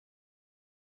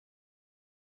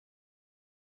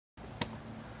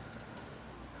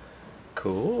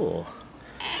Cool.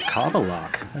 Kava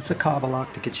lock. That's a kava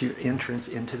lock to get your entrance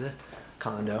into the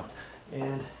condo.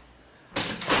 And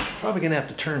probably gonna have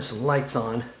to turn some lights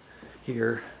on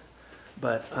here,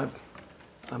 but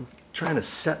I'm trying to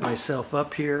set myself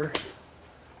up here.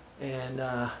 And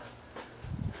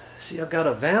see, I've got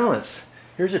a valance.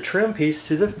 Here's a trim piece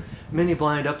to the mini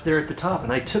blind up there at the top,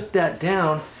 and I took that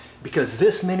down because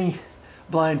this mini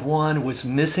blind one was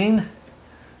missing,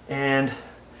 and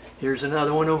here's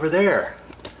another one over there.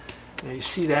 Now you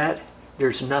see that?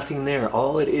 There's nothing there.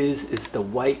 All it is the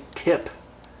white tip,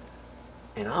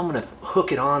 and I'm gonna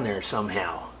hook it on there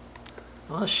somehow.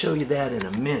 I'll show you that in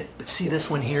a minute. But see this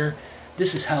one here?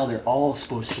 This is how they're all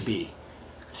supposed to be.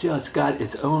 See how it's got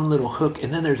its own little hook,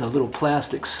 and then there's a little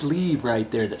plastic sleeve right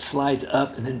there that slides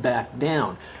up and then back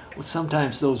down. Well,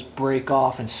 sometimes those break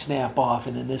off and snap off,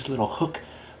 and then this little hook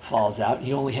falls out, and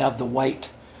you only have the white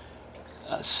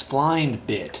splined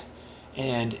bit.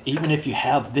 And even if you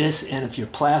have this, and if your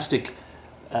plastic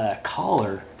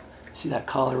collar, see that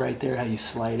collar right there, how you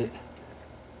slide it?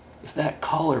 If that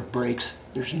collar breaks,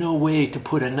 there's no way to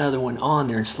put another one on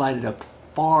there and slide it up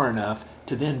far enough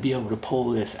to then be able to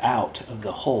pull this out of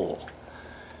the hole.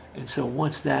 And so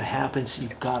once that happens,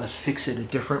 you've got to fix it a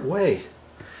different way.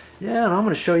 Yeah, and I'm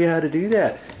going to show you how to do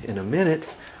that in a minute.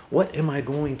 What am I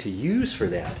going to use for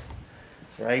that?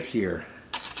 Right here.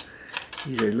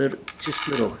 These are just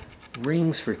little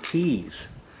rings for keys.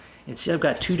 And see, I've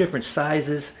got two different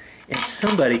sizes, and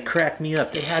somebody cracked me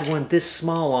up. They had one this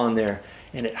small on there,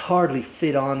 and it hardly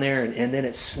fit on there, and then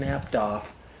it snapped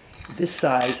off. This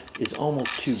size is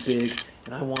almost too big,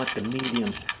 and I want the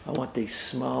medium. I want the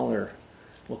smaller,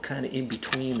 well, kind of in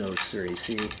between those three.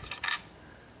 See,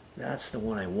 that's the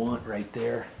one I want right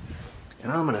there.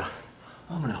 And I'm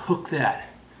gonna hook that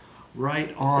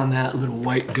right on that little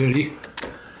white goodie.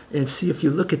 And see, if you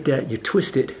look at that, you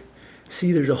twist it.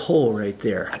 See, there's a hole right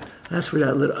there. That's where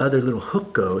that other little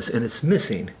hook goes, and it's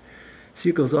missing. See,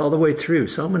 it goes all the way through.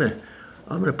 So I'm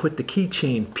gonna put the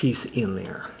keychain piece in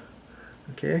there.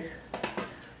 Okay.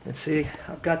 And see,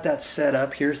 I've got that set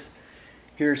up. Here's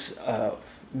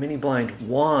mini blind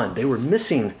wand. They were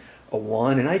missing a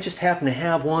wand, and I just happened to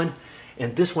have one,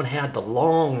 and this one had the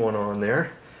long one on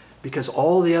there because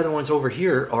all the other ones over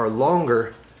here are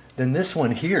longer than this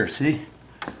one here. See,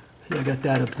 I got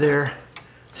that up there.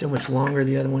 See how much longer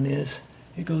the other one is?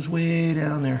 It goes way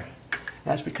down there.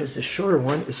 That's because the shorter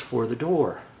one is for the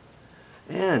door.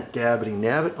 And dabbity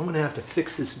nabbit, I'm gonna have to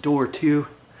fix this door too.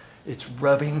 It's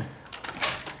rubbing.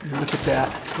 Look at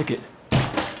that. Look at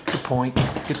the point.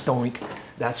 Get doink.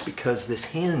 That's because this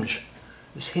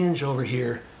hinge over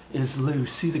here is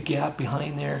loose. See the gap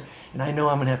behind there? And I know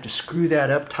I'm gonna have to screw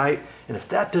that up tight. And if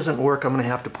that doesn't work, I'm gonna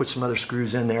have to put some other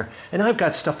screws in there. And I've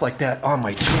got stuff like that on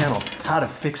my channel. How to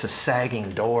fix a sagging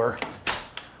door.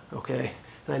 Okay.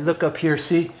 And I look up here.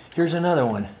 See, here's another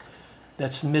one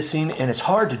that's missing, and it's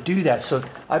hard to do that. So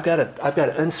I've got to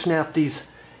unsnap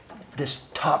this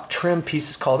top trim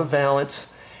piece is called a valance.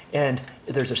 And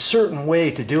there's a certain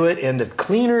way to do it, and the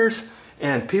cleaners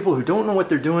and people who don't know what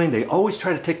they're doing, they always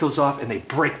try to take those off, and they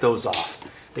break those off.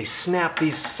 They snap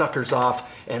these suckers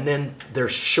off, and then they're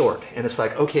short. And it's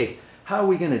like, okay, how are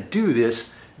we gonna do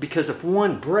this? Because if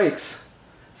one breaks,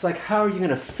 it's like, how are you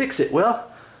gonna fix it?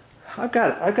 Well, I've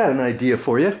got an idea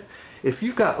for you. If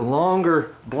you've got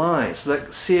longer blinds,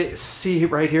 like see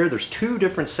right here, there's two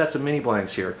different sets of mini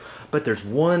blinds here, but there's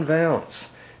one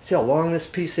valance. See how long this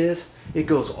piece is? It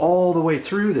goes all the way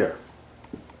through there.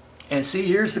 And see,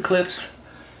 here's the clips,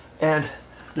 and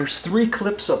there's 3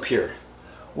 clips up here.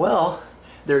 Well,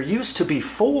 there used to be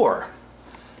 4.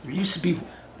 There used to be,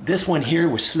 this one here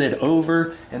was slid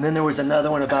over, and then there was another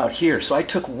one about here. So I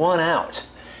took one out,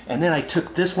 and then I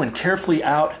took this one carefully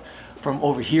out from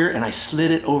over here, and I slid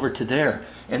it over to there.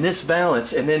 And this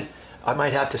valance, and then I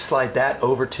might have to slide that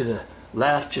over to the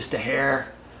left just a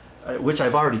hair, which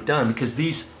I've already done because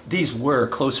these were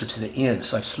closer to the end.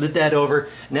 So I've slid that over.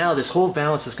 Now this whole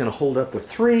valance is going to hold up with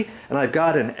 3, and I've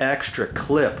got an extra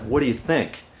clip. What do you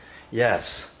think?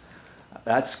 Yes,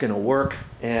 that's going to work.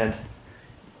 And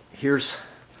here's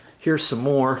some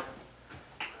more.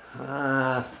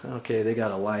 Okay, they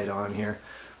got a light on here.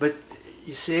 But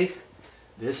you see,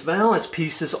 this valance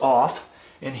piece is off,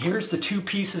 and here's the 2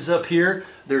 pieces up here.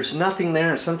 There's nothing there,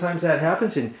 and sometimes that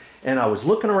happens. And I was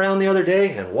looking around the other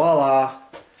day, and voila,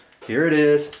 here it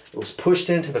is. It was pushed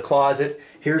into the closet.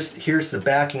 Here's the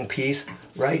backing piece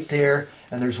right there,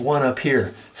 and there's one up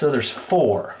here. So there's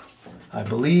 4. I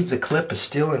believe the clip is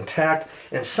still intact,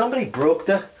 and somebody broke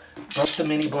the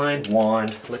mini blind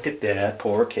wand. Look at that,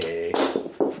 poor Kay.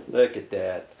 Look at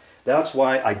that. That's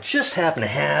why I just happen to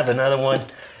have another one,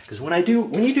 Because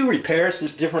when you do repairs to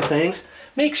different things,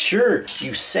 make sure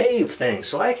you save things.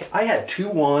 So I had 2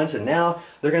 wands, and now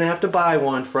they're going to have to buy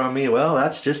one from me. Well,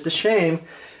 that's just a shame.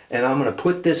 And I'm going to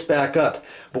put this back up.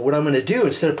 But what I'm going to do,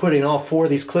 instead of putting all 4 of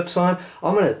these clips on,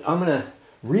 I'm going to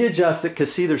readjust it,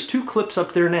 because see, there's 2 clips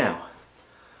up there now.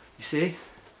 You see?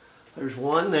 There's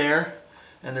one there,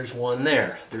 and there's one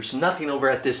there. There's nothing over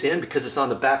at this end because it's on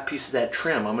the back piece of that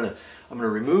trim. I'm gonna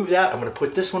remove that. I'm gonna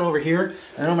put this one over here,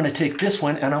 and I'm gonna take this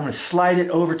one and I'm gonna slide it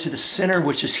over to the center,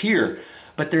 which is here.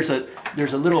 But there's a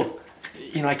little,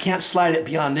 you know, I can't slide it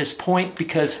beyond this point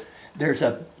because there's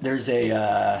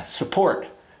a support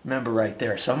member right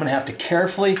there. So I'm gonna have to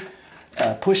carefully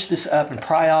push this up and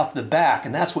pry off the back,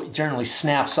 and that's what generally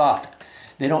snaps off.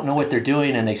 They don't know what they're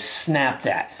doing and they snap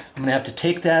that. I'm gonna have to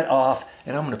take that off,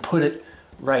 and I'm gonna put it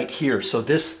right here. So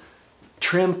this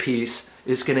trim piece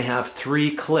is gonna have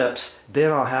 3 clips.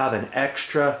 Then I'll have an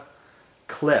extra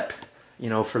clip, you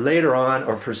know, for later on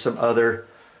or for some other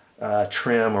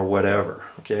trim or whatever,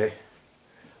 okay?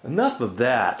 Enough of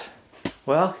that.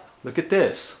 Well, look at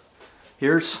this.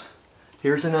 Here's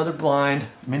another blind,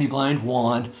 mini blind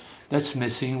wand that's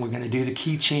missing. We're gonna do the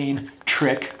keychain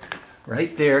trick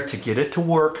right there to get it to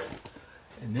work.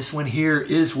 And this one here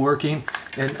is working.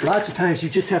 And lots of times you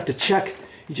just have to check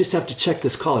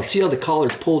this collar. See how the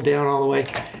collar's pulled down all the way?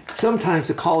 Sometimes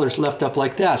the collar's left up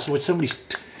like that. So when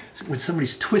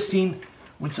somebody's twisting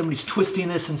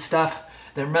this and stuff,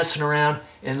 they're messing around,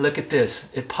 and look at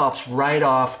this. It pops right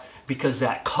off because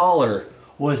that collar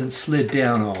wasn't slid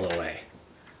down all the way.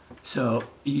 So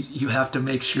you have to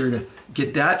make sure to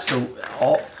get that. So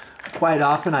quite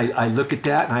often I look at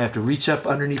that and I have to reach up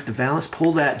underneath the valance,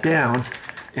 pull that down,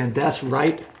 and that's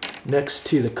right next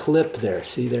to the clip there.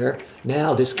 See there?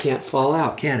 Now this can't fall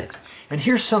out, can it? And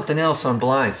here's something else on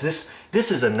blinds. This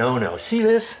is a no-no. See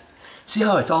this? See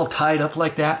how it's all tied up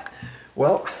like that?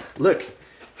 Well, look,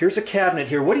 here's a cabinet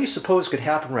here. What do you suppose could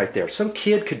happen right there? Some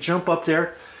kid could jump up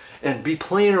there and be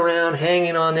playing around,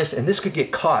 hanging on this, and this could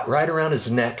get caught right around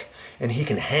his neck, and he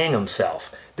can hang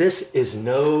himself. This is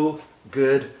no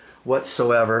good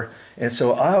whatsoever. And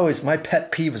so my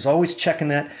pet peeve is always checking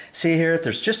that. See here, if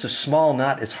there's just a small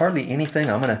knot, it's hardly anything.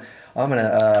 I'm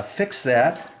gonna fix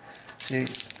that. See,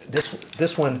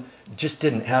 this one just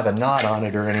didn't have a knot on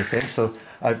it or anything, so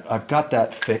I've got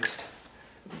that fixed.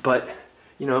 But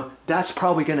you know, that's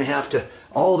probably gonna have to,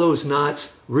 all those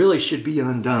knots really should be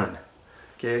undone.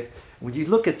 Okay, when you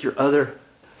look at your other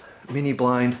mini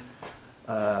blind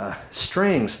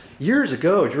strings, years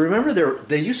ago, do you remember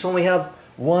they used to only have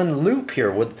 1 loop here?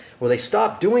 Well, they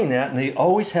stopped doing that, and they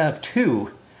always have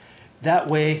 2. That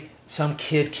way some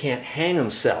kid can't hang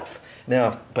himself.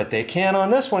 Now, but they can on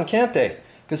this one, can't they?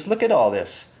 Because look at all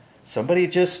this. Somebody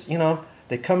just, you know,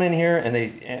 they come in here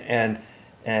and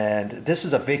and this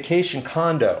is a vacation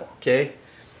condo, okay?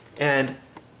 And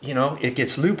you know, it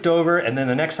gets looped over, and then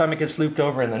the next time it gets looped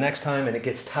over, and the next time, and it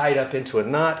gets tied up into a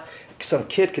knot. Some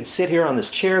kid can sit here on this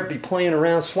chair, be playing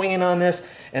around, swinging on this,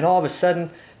 and all of a sudden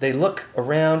they look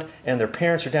around and their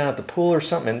parents are down at the pool or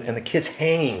something, and the kid's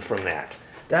hanging from that.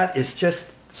 That is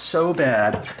just so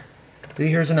bad.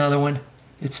 Here's another one.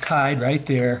 It's tied right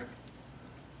there.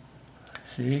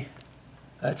 See?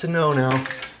 That's a no-no.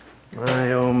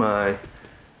 My oh my.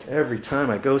 Every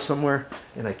time I go somewhere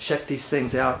and I check these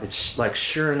things out, it's like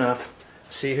sure enough.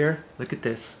 See here? Look at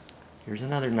this. Here's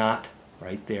another knot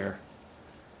right there.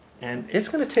 And it's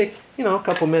going to take, you know, a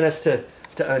couple minutes to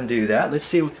undo that. Let's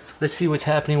see what's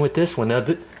happening with this one.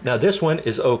 Now this one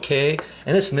is okay,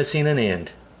 and it's missing an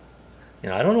end. You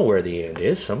know, I don't know where the end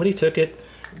is. Somebody took it,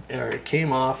 or it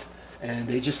came off, and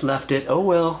they just left it. Oh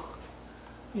well.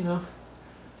 You know.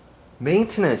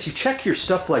 Maintenance. You check your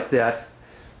stuff like that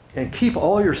and keep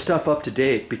all your stuff up to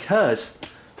date, because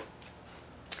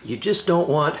you just don't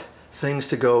want things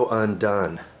to go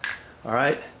undone. All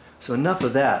right? So enough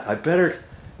of that. I better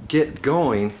get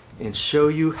going and show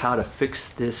you how to fix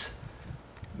this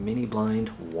mini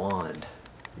blind wand.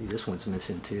 See, this one's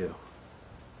missing too.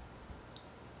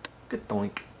 Good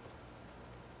doink.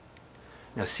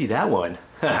 Now see that one?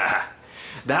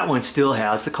 That one still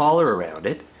has the collar around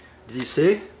it. Did you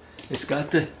see? It's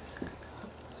got the,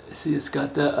 see, it's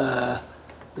got the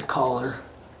collar,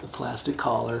 the plastic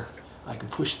collar. I can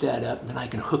push that up, and then I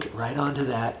can hook it right onto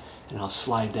that, and I'll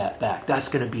slide that back. That's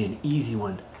going to be an easy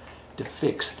one to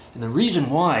fix. And the reason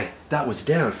why that was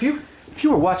down, if you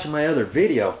were watching my other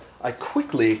video, I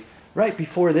quickly, right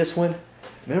before this one,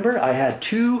 remember I had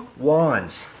 2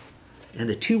 wands, and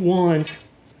the 2 wands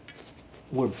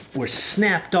were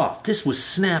snapped off. This was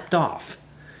snapped off,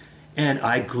 and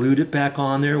I glued it back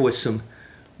on there with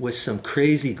some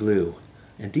crazy glue,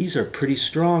 And these are pretty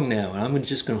strong now. And I'm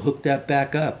just going to hook that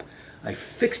back up. I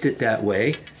fixed it that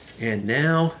way, and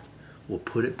now we'll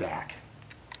put it back.